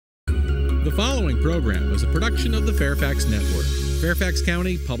The following program is a production of the Fairfax Network, Fairfax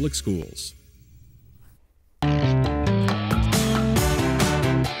County Public Schools.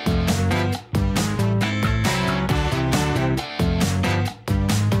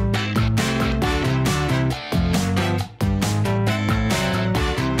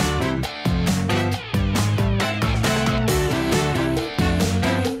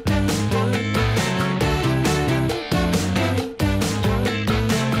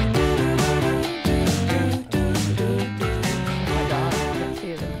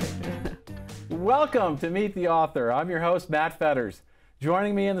 Welcome to Meet the Author. I'm your host, Matt Fetters.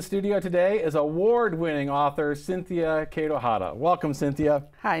 Joining me in the studio today is award-winning author Cynthia Kadohata. Welcome, Cynthia.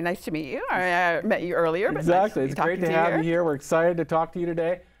 Hi, nice to meet you. I met you earlier, but exactly. Nice it's great to have you here. We're excited to talk to you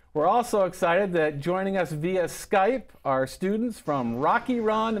today. We're also excited that joining us via Skype are students from Rocky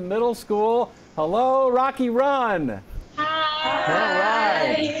Run Middle School. Hello, Rocky Run. Hi. All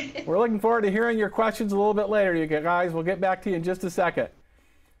right. We're looking forward to hearing your questions a little bit later, you guys. We'll get back to you in just a second.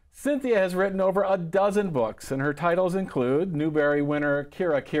 Cynthia has written over a dozen books, and her titles include Newbery winner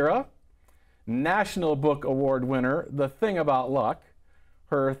Kira Kira, National Book Award winner The Thing About Luck,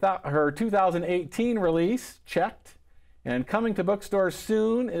 her 2018 release, Checked, and coming to bookstores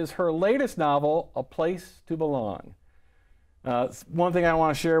soon is her latest novel, A Place to Belong. One thing I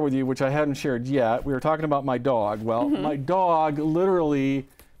want to share with you, which I hadn't shared yet, we were talking about my dog. Well, my dog literally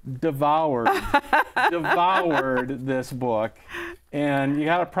devoured this book. And you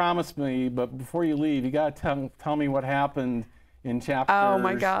got to promise me, but before you leave, you got to tell me what happened in chapters. Oh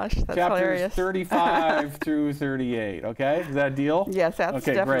my gosh, that's hilarious. 35 through 38. Okay, is that a deal? Yes, that's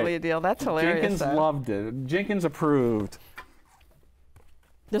okay, definitely great. a deal. That's hilarious. Jenkins loved it. Jenkins approved.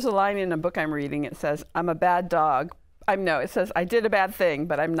 There's a line in a book I'm reading. It says, "I'm a bad dog." It says, "I did a bad thing,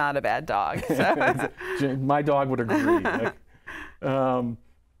 but I'm not a bad dog." So. My dog would agree.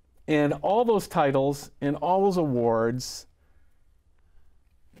 And all those titles and all those awards.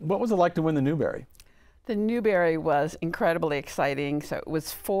 What was it like to win the Newbery? The Newbery was incredibly exciting. So it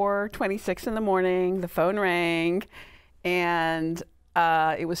was 4:26 in the morning, the phone rang, and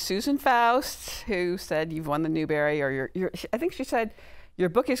it was Susan Faust who said, "You've won the Newbery," or I think she said, "Your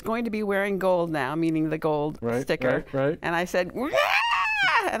book is going to be wearing gold now," meaning the gold sticker. Right. And I said, "Wah!"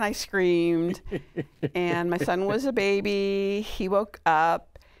 And I screamed. And my son was a baby. He woke up.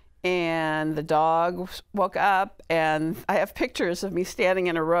 And the dog woke up, and I have pictures of me standing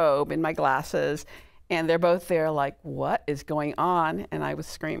in a robe in my glasses, and they're both there like, "What is going on?" And I was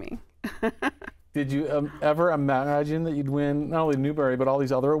screaming. Did you ever imagine that you'd win not only Newbery, but all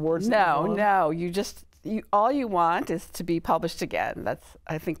these other awards? No. All you want is to be published again. That's,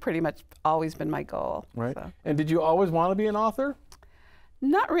 I think, pretty much always been my goal. Right. So. And did you always want to be an author?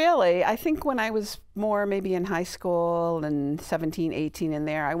 Not really. I think when I was more maybe in high school and 17, 18 in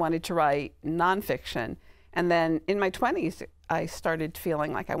there, I wanted to write nonfiction. And then in my 20s, I started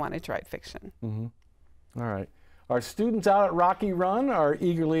feeling like I wanted to write fiction. Mm-hmm. All right. Our students out at Rocky Run are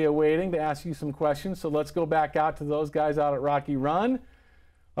eagerly awaiting to ask you some questions. So let's go back out to those guys out at Rocky Run.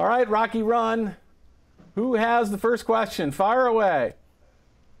 All right, Rocky Run. Who has the first question? Fire away.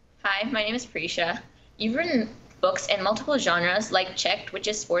 Hi, my name is Prisha. You've written books in multiple genres like Checked, which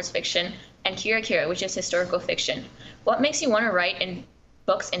is sports fiction, and Kira Kira, which is historical fiction. What makes you want to write in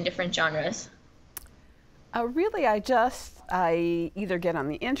books in different genres? Really, I either get on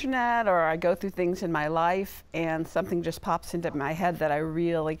the internet or I go through things in my life and something just pops into my head that I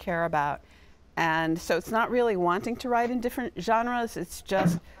really care about. And so it's not really wanting to write in different genres, it's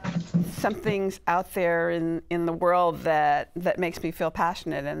just something's out there in the world that makes me feel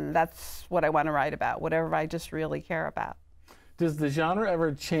passionate, and that's what I want to write about, whatever I just really care about. Does the genre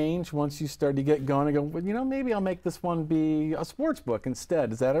ever change once you start to get going and go, well, you know, maybe I'll make this one be a sports book instead?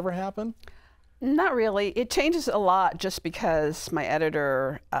 Does that ever happen? Not really. It changes a lot just because my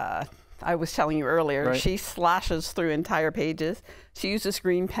editor, I was telling you earlier, she slashes through entire pages. She uses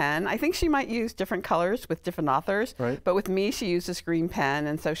green pen. I think she might use different colors with different authors, but with me, she uses green pen,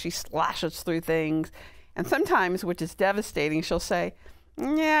 and so she slashes through things. And sometimes, which is devastating, she'll say,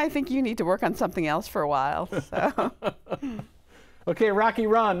 "Yeah, I think you need to work on something else for a while." So. Okay, Rocky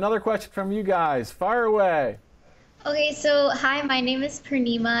Run, another question from you guys. Fire away. Okay, so hi, my name is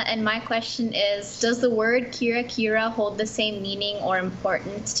Purnima, and my question is, does the word Kira Kira hold the same meaning or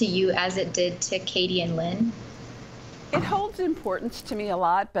importance to you as it did to Katie and Lynn? It holds importance to me a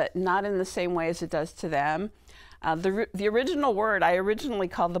lot, but not in the same way as it does to them. The original word, I originally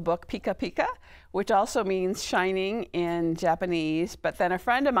called the book Pika Pika, which also means shining in Japanese, but then a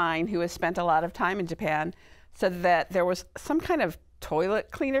friend of mine who has spent a lot of time in Japan said that there was some kind of toilet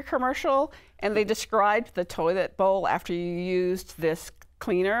cleaner commercial, and they described the toilet bowl after you used this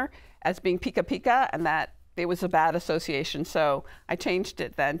cleaner as being Pika Pika, and that it was a bad association. So I changed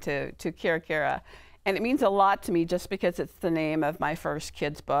it then to Kira Kira. And it means a lot to me just because it's the name of my first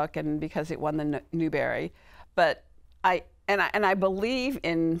kid's book and because it won the Newbery. But I believe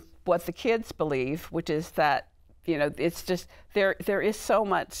in what the kids believe, which is that, you know, it's just there is so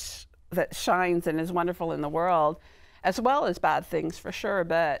much that shines and is wonderful in the world, as well as bad things for sure.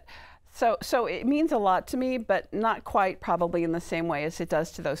 But so it means a lot to me, but not quite probably in the same way as it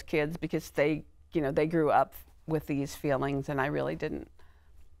does to those kids, because they, you know, they grew up with these feelings and I really didn't.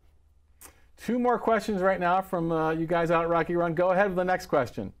 2 more questions right now from you guys out at Rocky Run. Go ahead with the next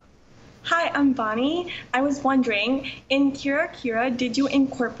question. Hi, I'm Bonnie. I was wondering, in Kira Kira, did you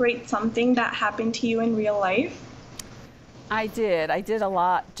incorporate something that happened to you in real life? I did a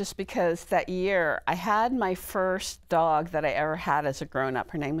lot, just because that year I had my first dog that I ever had as a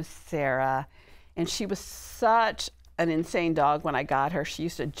grown-up. Her name was Sarah, and she was such an insane dog when I got her. She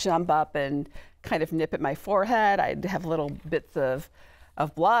used to jump up and kind of nip at my forehead. I'd have little bits of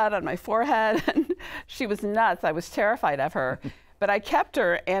blood on my forehead, and she was nuts. I was terrified of her. But I kept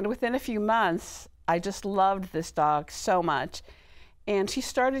her, and within a few months, I just loved this dog so much. And she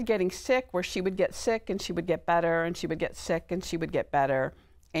started getting sick, where she would get sick and she would get better, and she would get sick and she would get better.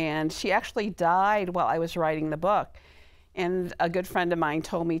 And she actually died while I was writing the book. And a good friend of mine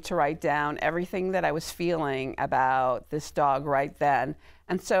told me to write down everything that I was feeling about this dog right then.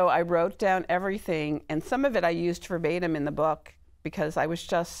 And so I wrote down everything, and some of it I used verbatim in the book because I was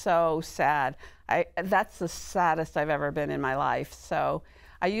just so sad. That's the saddest I've ever been in my life. So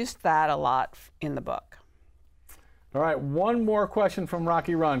I used that a lot in the book. All right, 1 more question from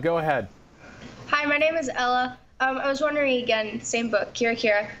Rocky Run. Go ahead. Hi, my name is Ella. I was wondering again, same book, Kira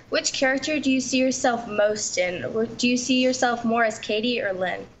Kira, which character do you see yourself most in? Or do you see yourself more as Katie or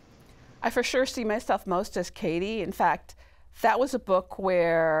Lynn? I for sure see myself most as Katie. In fact, that was a book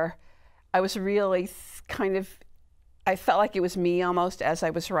where I was really I felt like it was me almost as I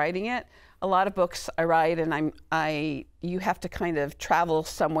was writing it. A lot of books I write, and you have to kind of travel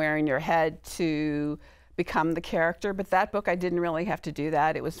somewhere in your head to become the character. But that book, I didn't really have to do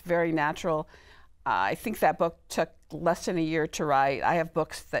that. It was very natural. I think that book took less than a year to write. I have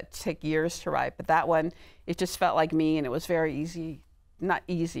books that take years to write, but that one, it just felt like me, and it was very easy. Not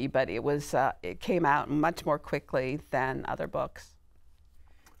easy, but it came out much more quickly than other books.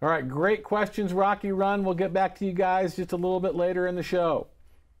 All right, great questions, Rocky Run. We'll get back to you guys just a little bit later in the show.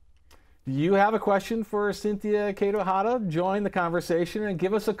 Do you have a question for Cynthia Kadohata? Join the conversation and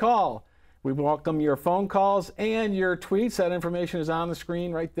give us a call. We welcome your phone calls and your tweets. That information is on the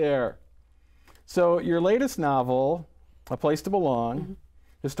screen right there. So your latest novel, A Place to Belong,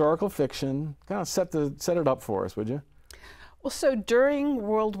 historical fiction, kind of set it up for us, would you? Well, so during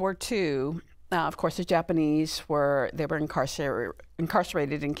World War II, of course, the Japanese were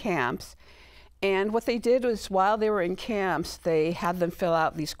incarcerated in camps. And what they did was, while they were in camps, they had them fill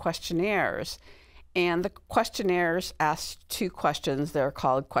out these questionnaires. And the questionnaires asked 2 questions. They're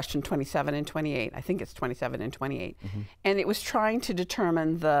called question 27 and 28. I think it's 27 and 28. And it was trying to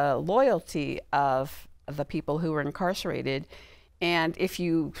determine the loyalty of the people who were incarcerated. And if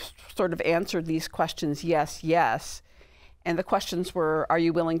you sort of answered these questions, yes, yes. And the questions were, are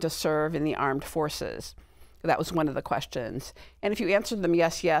you willing to serve in the armed forces? That was one of the questions. And if you answered them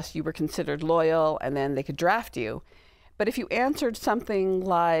yes, yes, you were considered loyal, and then they could draft you. But if you answered something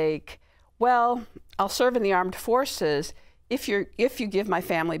like, well, I'll serve in the armed forces if you give my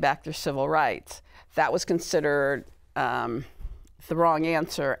family back their civil rights, that was considered the wrong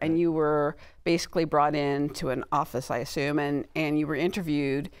answer, and you were basically brought into an office, I assume, and you were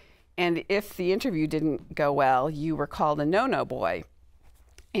interviewed. And if the interview didn't go well, you were called a no-no boy.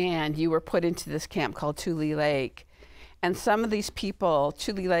 And you were put into this camp called Tule Lake. And some of these people,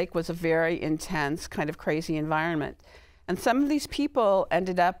 Tule Lake was a very intense, kind of crazy environment. And some of these people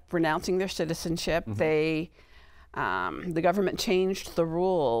ended up renouncing their citizenship. The government changed the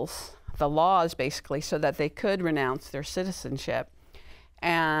rules, the laws basically, so that they could renounce their citizenship.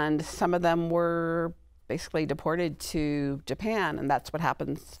 And some of them were basically deported to Japan, and that's what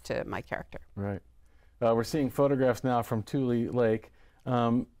happens to my character. Right. We're seeing photographs now from Tule Lake.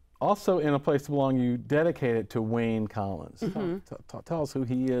 Also, in A Place to Belong, you dedicate it to Wayne Collins. Tell us who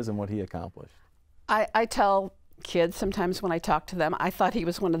he is and what he accomplished. I tell kids sometimes when I talk to them, I thought he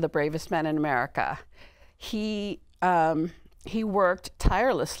was one of the bravest men in America. He worked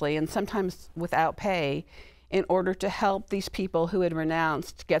tirelessly and sometimes without pay in order to help these people who had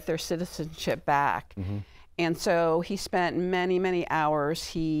renounced get their citizenship back. And so he spent many, many hours.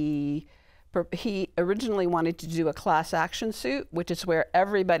 He originally wanted to do a class action suit, which is where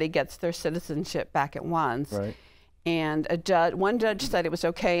everybody gets their citizenship back at once. Right. And one judge said it was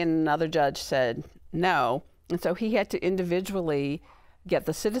okay, and another judge said no. And so he had to individually get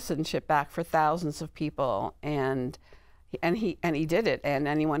the citizenship back for thousands of people, and he did it. And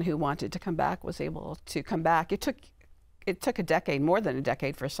anyone who wanted to come back was able to come back. It took a decade, more than a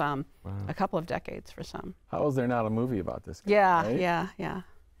decade for some, wow. A couple of decades for some. How is there not a movie about this guy? Yeah, right?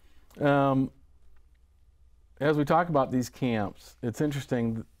 yeah. As we talk about these camps, it's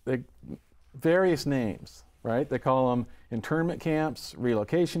interesting. Various names, right? They call them internment camps,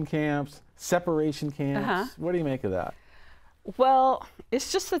 relocation camps, separation camps. What do you make of that? Well,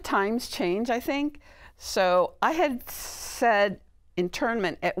 it's just the times change, I think. So I had said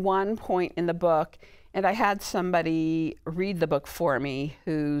internment at one point in the book, and I had somebody read the book for me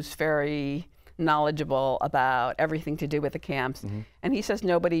who's very knowledgeable about everything to do with the camps. And he says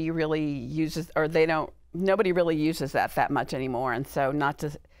nobody really uses, or nobody really uses that much anymore. And so not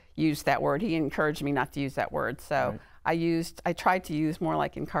to use that word. He encouraged me not to use that word. So right. I tried to use more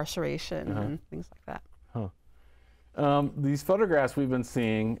like incarceration and things like that. These photographs we've been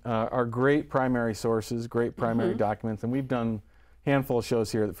seeing are great primary sources, great primary documents, and we've done a handful of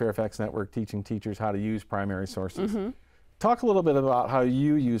shows here at the Fairfax Network teaching teachers how to use primary sources. Talk a little bit about how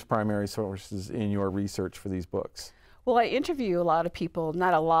you use primary sources in your research for these books. Well, I interview a lot of people,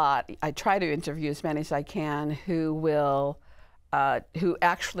 not a lot. I try to interview as many as I can who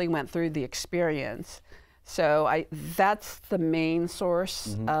actually went through the experience. So that's the main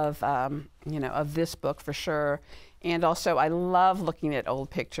source of this book for sure. And also, I love looking at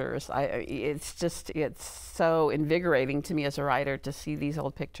old pictures. It's so invigorating to me as a writer to see these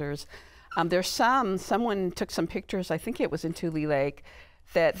old pictures. There's someone took some pictures, I think it was in Tule Lake,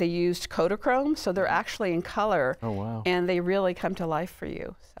 that they used Kodachrome, so they're actually in color. Oh, wow. And they really come to life for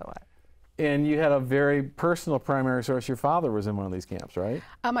you. So. And you had a very personal primary source. Your father was in one of these camps, right?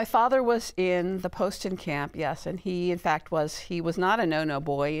 My father was in the Poston camp, yes, and he, in fact, was not a no-no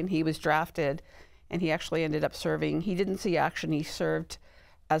boy, and he was drafted, and he actually ended up serving. He didn't see action. He served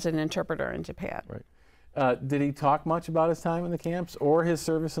as an interpreter in Japan. Right. Did he talk much about his time in the camps or his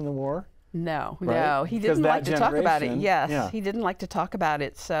service in the war? No, right? No. He didn't like to talk about it. Yes, yeah. He didn't like to talk about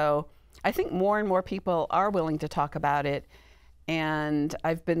it. So I think more and more people are willing to talk about it. And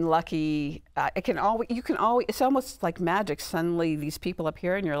I've been lucky. It's almost like magic. Suddenly these people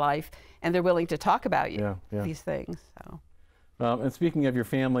appear in your life and they're willing to talk about these things. So. And speaking of your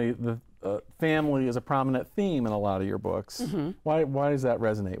family, the family is a prominent theme in a lot of your books. Why does that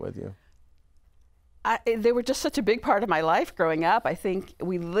resonate with you? They were just such a big part of my life growing up. I think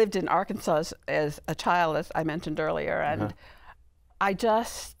we lived in Arkansas as a child, as I mentioned earlier, and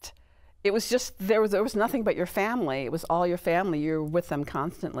it was just, there was nothing but your family. It was all your family. You're with them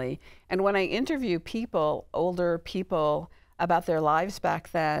constantly. And when I interview people, older people, about their lives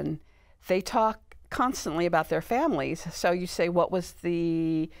back then, they talk constantly about their families. So you say, what was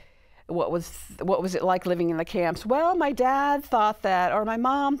it like living in the camps? Well, my dad thought that, or my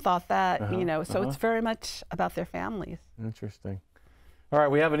mom thought that, so it's very much about their families. Interesting. All right,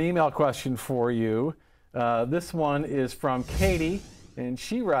 we have an email question for you. This one is from Katie, and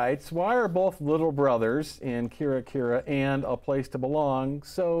she writes, why are both little brothers in Kira Kira and A Place to Belong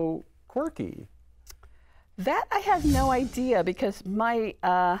so quirky? That I have no idea, because my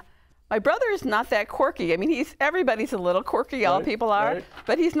brother is not that quirky. I mean, everybody's a little quirky, all people are,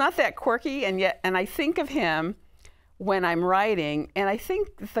 but he's not that quirky, and I think of him when I'm writing, and I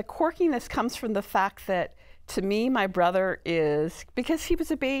think the quirkiness comes from the fact that, to me, my brother is, because he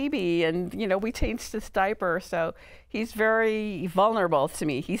was a baby, and, we changed his diaper, so he's very vulnerable to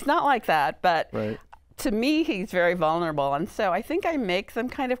me. He's not like that, but to me, he's very vulnerable, and so I think I make them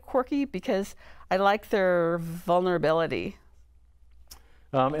kind of quirky because I like their vulnerability.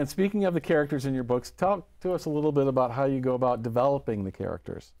 And speaking of the characters in your books, talk to us a little bit about how you go about developing the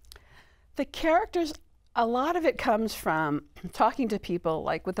characters. The characters, a lot of it comes from talking to people.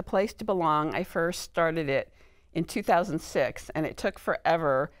 Like with A Place to Belong, I first started it in 2006, and it took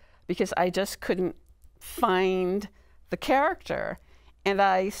forever because I just couldn't find the character. And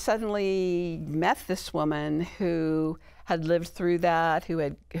I suddenly met this woman who had lived through that,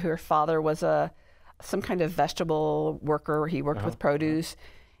 her father was some kind of vegetable worker. He worked with produce,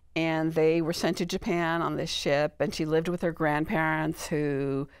 and they were sent to Japan on this ship, and she lived with her grandparents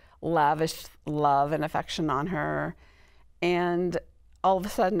who lavished love and affection on her, and all of a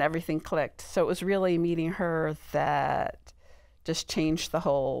sudden everything clicked. So it was really meeting her that just changed the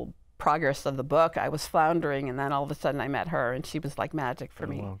whole progress of the book. I was floundering, and then all of a sudden I met her, and she was like magic for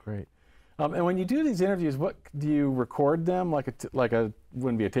me. Well, great. And when you do these interviews, what do you record them like a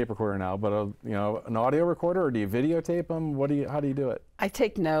wouldn't be a tape recorder now, but an audio recorder, or do you videotape them? How do you do it? I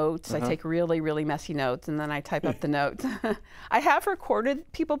take notes. I take really messy notes, and then I type up the notes. I have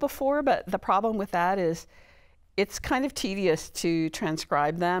recorded people before, but the problem with that is it's kind of tedious to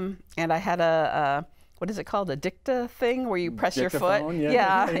transcribe them. And I had a what is it called, a dicta thing where you press your foot?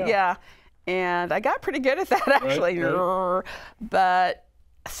 Yeah. And I got pretty good at that actually. Right. But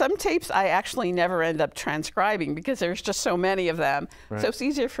some tapes I actually never end up transcribing because there's just so many of them. Right. So it's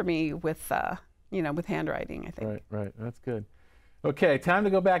easier for me with, with handwriting, I think. Right. That's good. Okay, time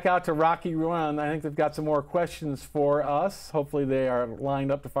to go back out to Rocky Run. I think they've got some more questions for us. Hopefully they are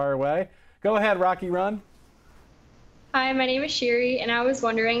lined up to fire away. Go ahead, Rocky Run. Hi, my name is Sherry, and I was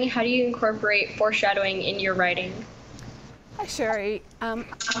wondering, how do you incorporate foreshadowing in your writing? Hi, Sherry.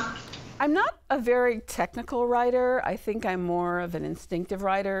 I'm not a very technical writer. I think I'm more of an instinctive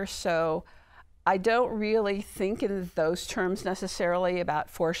writer, so I don't really think in those terms necessarily about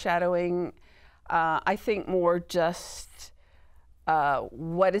foreshadowing. I think more just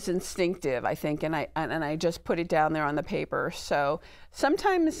what is instinctive, I think, and I just put it down there on the paper. So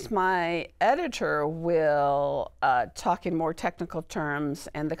sometimes my editor will talk in more technical terms,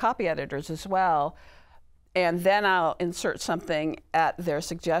 and the copy editors as well. And then I'll insert something at their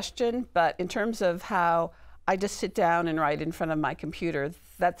suggestion. But in terms of how I just sit down and write in front of my computer,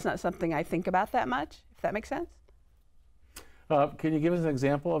 that's not something I think about that much, if that makes sense. Can you give us an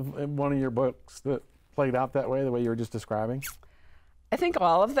example of one of your books that played out that way, the way you were just describing? I think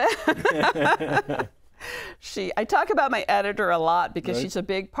all of them. I talk about my editor a lot because she's a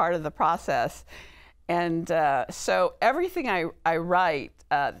big part of the process. And so everything I write,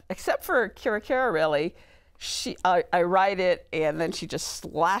 except for Kira Kira really, I write it, and then she just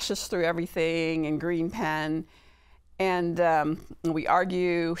slashes through everything in green pen, and we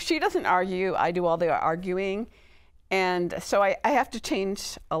argue. She doesn't argue. I do all the arguing, and so I have to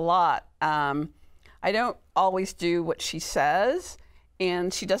change a lot. I don't always do what she says,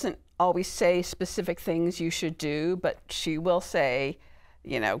 and she doesn't always say specific things you should do, but she will say,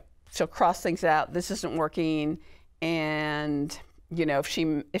 she'll cross things out. This isn't working, and if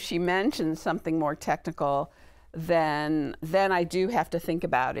she mentions something more technical, then I do have to think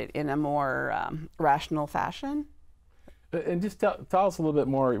about it in a more rational fashion. And just tell us a little bit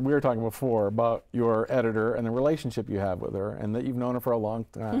more. We were talking before about your editor and the relationship you have with her, and that you've known her for a long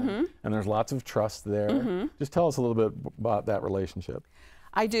time, and there's lots of trust there. Just tell us a little bit about that relationship.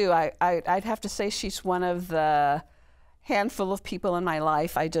 I do. I'd have to say she's one of the handful of people in my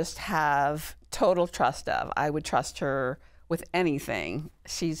life I just have total trust of. I would trust her with anything.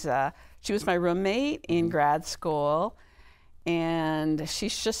 She was my roommate in grad school, and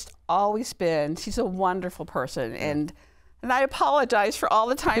she's just always been, she's a wonderful person. And I apologize for all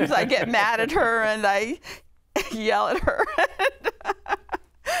the times I get mad at her and I yell at her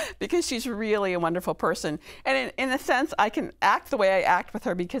because she's really a wonderful person. And in a sense, I can act the way I act with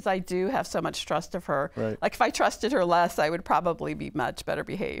her because I do have so much trust of her. Right. Like if I trusted her less, I would probably be much better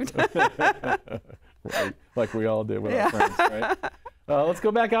behaved. Right. Like we all do with our friends, right? Let's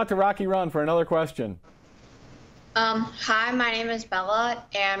go back out to Rocky Run for another question. Hi, my name is Bella,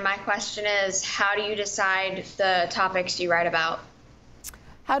 and my question is, how do you decide the topics you write about?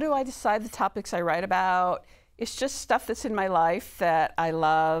 How do I decide the topics I write about? It's just stuff that's in my life that I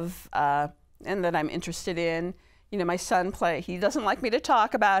love and that I'm interested in. My son he doesn't like me to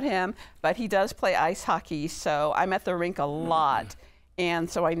talk about him, but he does play ice hockey, so I'm at the rink a lot. And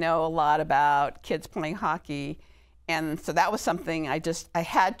so I know a lot about kids playing hockey. And so that was something I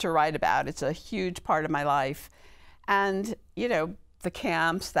had to write about. It's a huge part of my life. And, the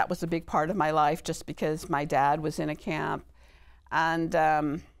camps, that was a big part of my life just because my dad was in a camp. And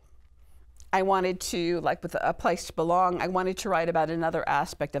I wanted to, like with A Place to Belong, I wanted to write about another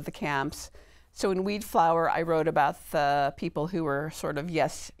aspect of the camps. So in WEEDFLOWER, I wrote about the people who were sort of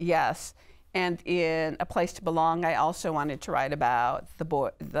yes, yes. And in A Place to Belong, I also wanted to write about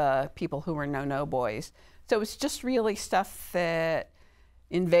the people who were no boys. So it's just really stuff that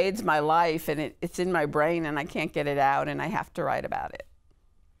invades my life, and it's in my brain, and I can't get it out, and I have to write about it.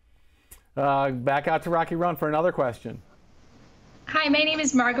 Back out to Rocky Run for another question. Hi, my name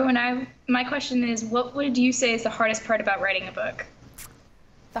is Margot, and my question is, what would you say is the hardest part about writing a book?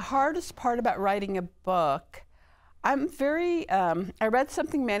 The hardest part about writing a book, I read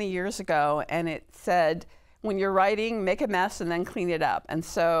something many years ago, and it said, when you're writing, make a mess and then clean it up. And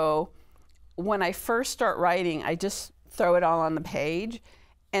so when I first start writing, I just throw it all on the page.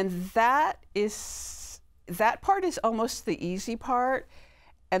 And that part is almost the easy part.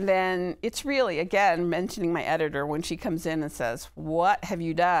 And then it's really, again, mentioning my editor when she comes in and says, "What have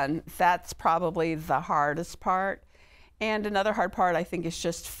you done?" That's probably the hardest part. And another hard part, I think, is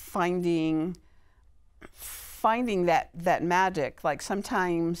just finding that magic. Like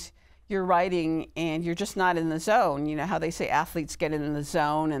sometimes you're writing and you're just not in the zone. You know how they say athletes get in the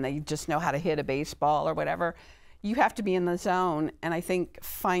zone and they just know how to hit a baseball or whatever. You have to be in the zone. And I think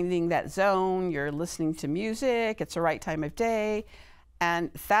finding that zone, you're listening to music, it's the right time of day.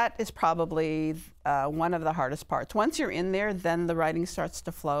 And that is probably one of the hardest parts. Once you're in there, then the writing starts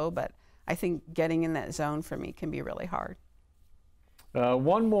to flow. But I think getting in that zone for me can be really hard.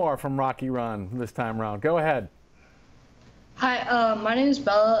 One more from Rocky Run this time around. Go ahead. Hi, my name is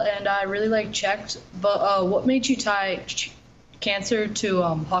Bella, and I really like checked. But what made you tie cancer to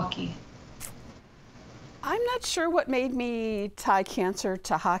hockey? I'm not sure what made me tie cancer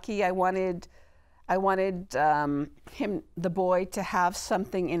to hockey. I wanted him, the boy, to have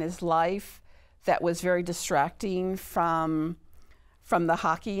something in his life that was very distracting from the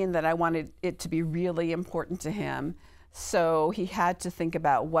hockey, and that I wanted it to be really important to him. So he had to think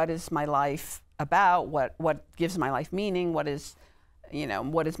about, what is my life about? What gives my life meaning? What is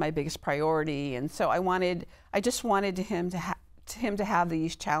my biggest priority? And so I just wanted him to have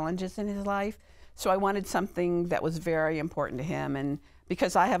these challenges in his life. So I wanted something that was very important to him. And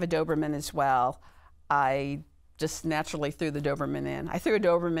because I have a Doberman as well, I just naturally threw the Doberman in. I threw a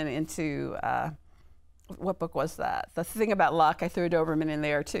Doberman into, what book was that? The Thing About Luck. I threw a Doberman in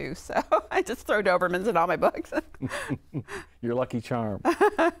there too. So I just throw Dobermans in all my books. Your lucky charm,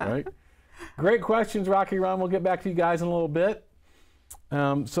 right? Great questions, Rocky Run. We'll get back to you guys in a little bit.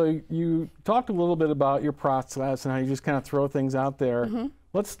 So you talked a little bit about your process and how you just kind of throw things out there. Mm-hmm.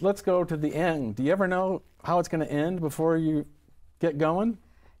 Let's go to the end. Do you ever know how it's going to end before you get going?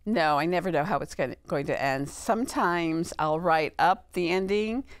 No, I never know how it's going to end. Sometimes I'll write up the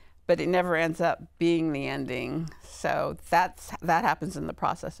ending, but it never ends up being the ending. So that happens in the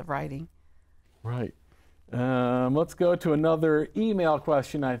process of writing. Right. Let's go to another email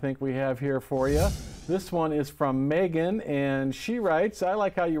question I think we have here for you. This one is from Megan, and she writes, "I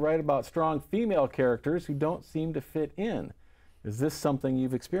like how you write about strong female characters who don't seem to fit in. Is this something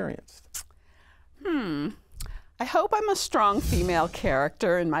you've experienced?" I hope I'm a strong female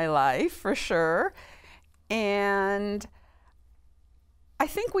character in my life, for sure. And I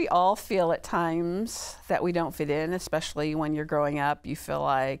think we all feel at times that we don't fit in, especially when you're growing up. You feel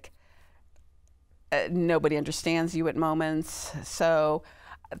like nobody understands you at moments. So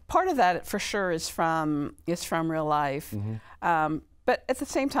part of that, for sure, is from real life. Mm-hmm. But at the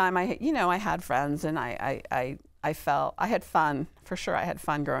same time, I had friends, and I felt I had fun. For sure, I had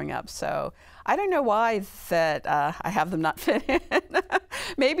fun growing up. So I don't know why that I have them not fit in.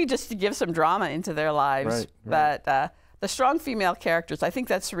 Maybe just to give some drama into their lives. Right. But the strong female characters, I think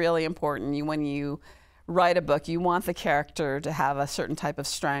that's really important. When you write a book, you want the character to have a certain type of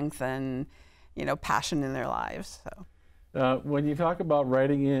strength and passion in their lives. So. When you talk about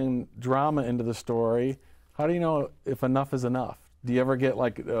writing in drama into the story, how do you know if enough is enough? Do you ever get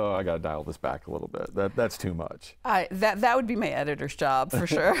like, oh, I got to dial this back a little bit? That's too much. That would be my editor's job, for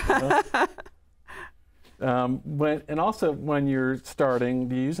sure. And also when you're starting,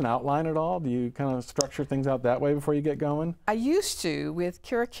 do you use an outline at all? Do you kind of structure things out that way before you get going? I used to. With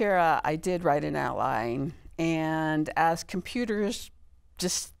Kira Kira, I did write an outline. And as computers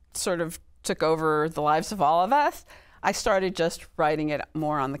just sort of took over the lives of all of us, I started just writing it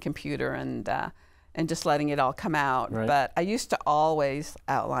more on the computer and just letting it all come out. Right. But I used to always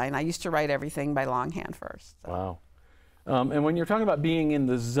outline. I used to write everything by longhand first. So. Wow. And when you're talking about being in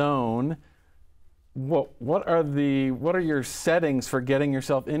the zone, what are your settings for getting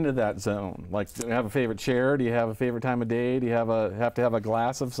yourself into that zone? Like, do you have a favorite chair? Do you have a favorite time of day? Do you have to have a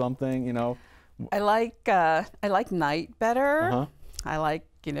glass of something? I like night better. Uh-huh. I like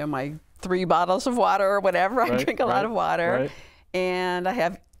my 3 bottles of water or whatever. Right, I drink a lot of water, and I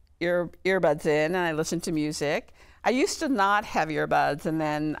have earbuds in, and I listen to music. I used to not have earbuds, and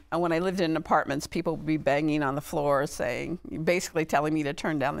then when I lived in apartments, people would be banging on the floor basically telling me to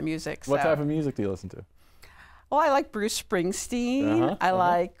turn down the music. What type of music do you listen to? Well, I like Bruce Springsteen. I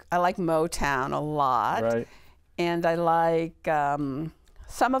like Motown a lot. Right. And I like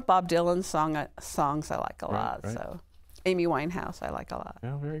some of Bob Dylan's songs I like a lot. Right. So Amy Winehouse I like a lot.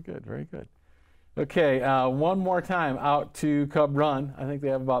 Yeah, very good, very good. Okay, one more time out to Cub Run. I think they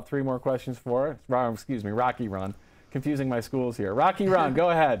have about 3 more questions for us. Excuse me, Rocky Run. Confusing my schools here. Rocky Run, go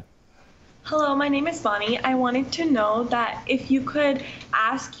ahead. Hello, my name is Bonnie. I wanted to know that if you could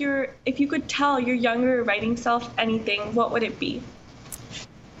tell your younger writing self anything, what would it be?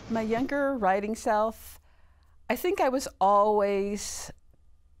 My younger writing self, I think I was always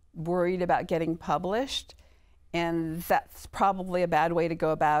worried about getting published, and that's probably a bad way to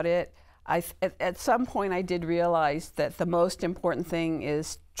go about it. At some point I did realize that the most important thing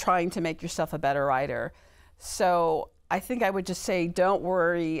is trying to make yourself a better writer. So I think I would just say, don't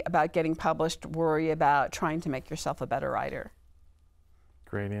worry about getting published, worry about trying to make yourself a better writer.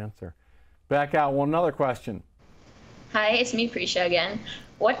 Great answer. Back out, another question. Hi, it's me, Prisha, again.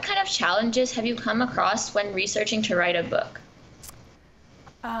 What kind of challenges have you come across when researching to write a book?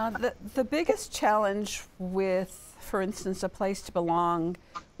 The biggest challenge with, for instance, A Place to Belong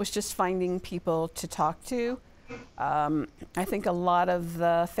was just finding people to talk to. I think a lot of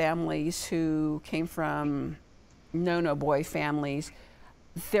the families who came from no-no boy families,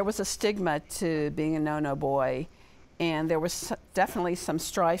 there was a stigma to being a no-no boy, and there was definitely some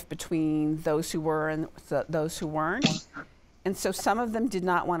strife between those who were and those who weren't. And so some of them did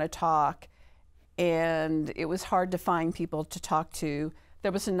not want to talk, and it was hard to find people to talk to.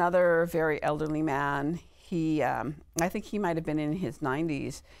 There was another very elderly man. I think he might have been in his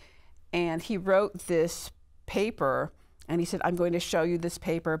 90s, and he wrote this paper, and he said, I'm going to show you this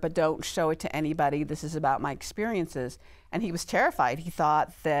paper, but don't show it to anybody. This is about my experiences. And he was terrified. He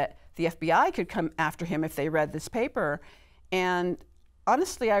thought that the FBI could come after him if they read this paper. And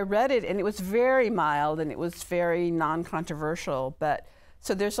honestly, I read it, and it was very mild, and it was very non-controversial. But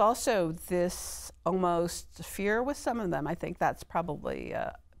so there's also this almost fear with some of them. I think that's probably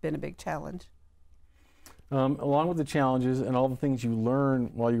been a big challenge. Along with the challenges and all the things you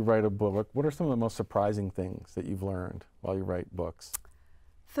learn while you write a book, what are some of the most surprising things that you've learned while you write books?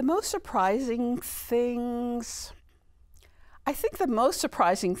 The most surprising things, I think the most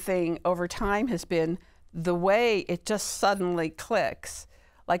surprising thing over time has been the way it just suddenly clicks.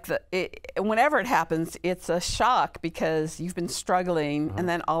 Like whenever it happens, it's a shock because you've been struggling, and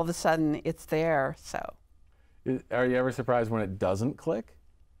then all of a sudden it's there. So, are you ever surprised when it doesn't click?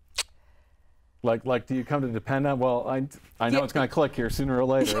 Like, do you come to depend on? Well, I know it's going to click here sooner or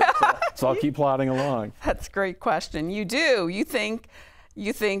later, so I'll keep plodding along. That's a great question. You do. You think,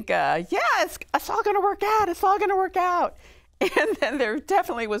 yeah, it's all going to work out. It's all going to work out. And then there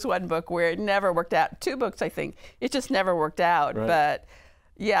definitely was one book where it never worked out. 2 books, I think. It just never worked out. Right. But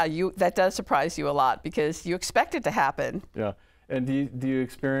yeah, that does surprise you a lot because you expect it to happen. Yeah. And do you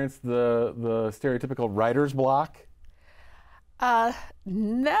experience the stereotypical writer's block?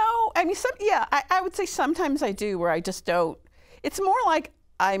 No. I mean, I would say sometimes I do, where I just don't. It's more like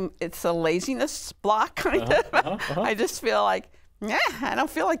it's a laziness block kind of. I just feel like, I don't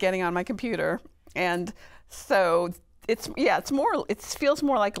feel like getting on my computer. And so it feels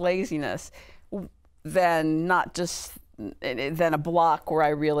more like laziness than a block where I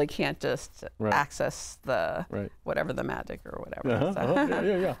really can't just access whatever the magic or whatever.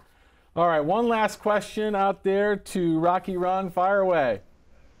 Yeah. All right, one last question out there to Rocky Run. Fire away.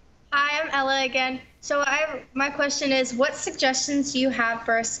 Hi, I'm Ella again. So my question is, what suggestions do you have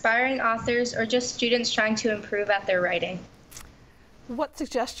for aspiring authors or just students trying to improve at their writing? What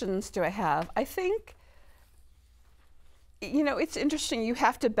suggestions do I have? I think, it's interesting. You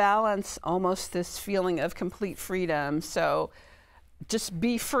have to balance almost this feeling of complete freedom. So just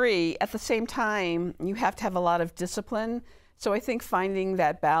be free. At the same time, you have to have a lot of discipline. So I think finding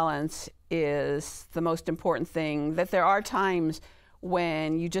that balance is the most important thing, that there are times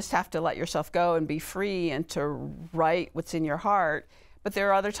when you just have to let yourself go and be free and to write what's in your heart. But there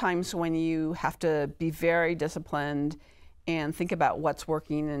are other times when you have to be very disciplined and think about what's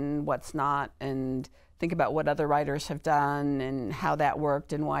working and what's not, and think about what other writers have done and how that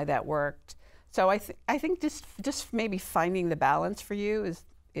worked and why that worked. So I think just maybe finding the balance for you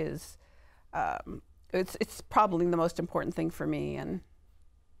is it's probably the most important thing for me. And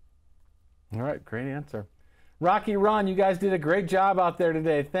all right, great answer. Rocky, Ron, you guys did a great job out there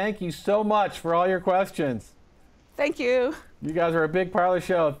today. Thank you so much for all your questions. Thank you. You guys are a big part of the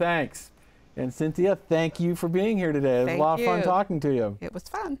show. Thanks. And Cynthia, thank you for being here today. It was a lot of fun talking to you. It was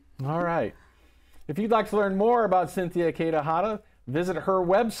fun. All right. If you'd like to learn more about Cynthia Kadohata, visit her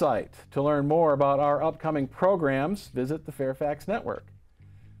website. To learn more about our upcoming programs, visit the Fairfax Network.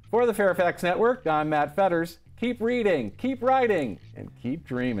 For the Fairfax Network, I'm Matt Fetters. Keep reading, keep writing, and keep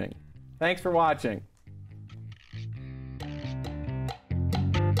dreaming. Thanks for watching.